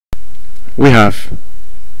we have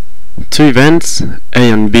two events,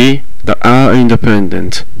 A and B, that are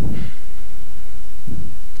independent.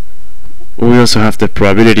 We also have the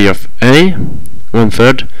probability of A,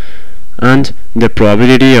 1/3, and the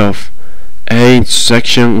probability of A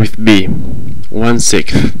intersection with B,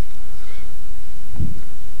 1/6.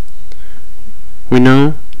 We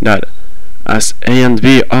know that as A and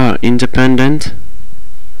B are independent,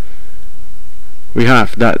 we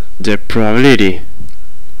have that the probability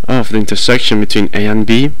of the intersection between A and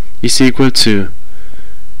B is equal to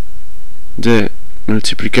the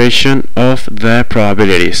multiplication of their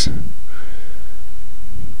probabilities.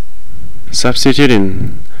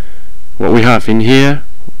 Substituting what we have in here,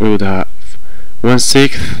 we would have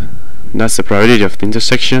 1/6, that's the probability of the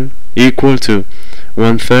intersection, equal to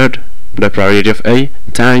 1/3 the probability of A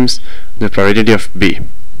times the probability of B.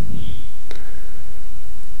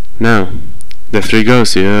 Now the 3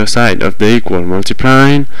 goes to the other side of the equal,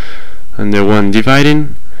 multiplying, and the 1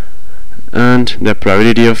 dividing, and the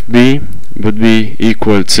probability of B would be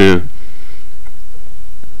equal to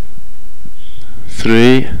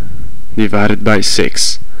 3 divided by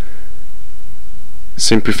 6.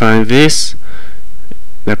 Simplifying this,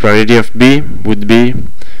 the probability of B would be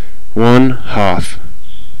 1/2.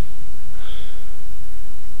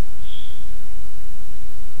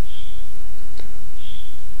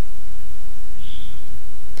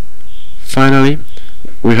 Finally,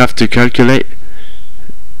 we have to calculate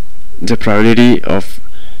the probability of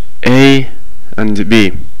A and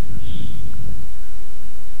B.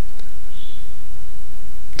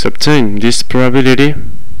 To obtain this probability,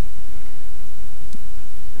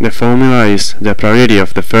 the formula is the probability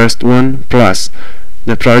of the first one plus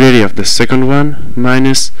the probability of the second one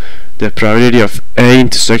minus the probability of A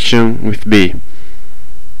intersection with B.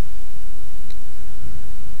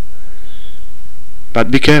 But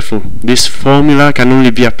be careful, this formula can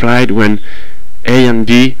only be applied when A and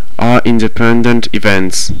B are independent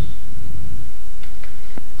events.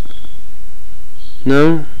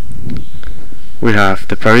 Now we have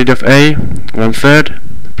the probability of A, 1/3,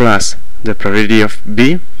 plus the probability of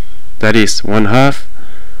B, that is 1/2,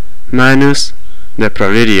 minus the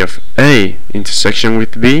probability of A intersection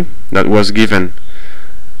with B, that was given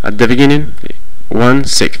at the beginning,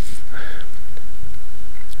 1/6.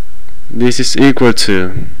 This is equal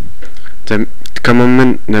to the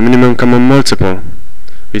minimum common multiple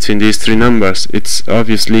between these three numbers. It's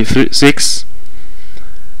obviously 6.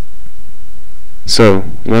 So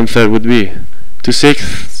 1/3 would be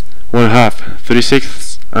 2/6, 1/2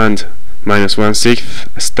 3/6, and minus 1/6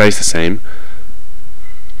 stays the same.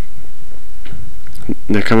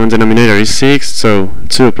 The common denominator is 6, so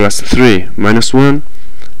 2 plus 3 minus 1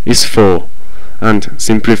 is 4. And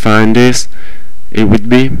simplifying this, it would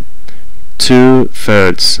be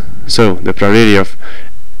 2/3. So the probability of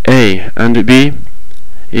A and B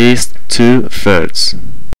is 2/3.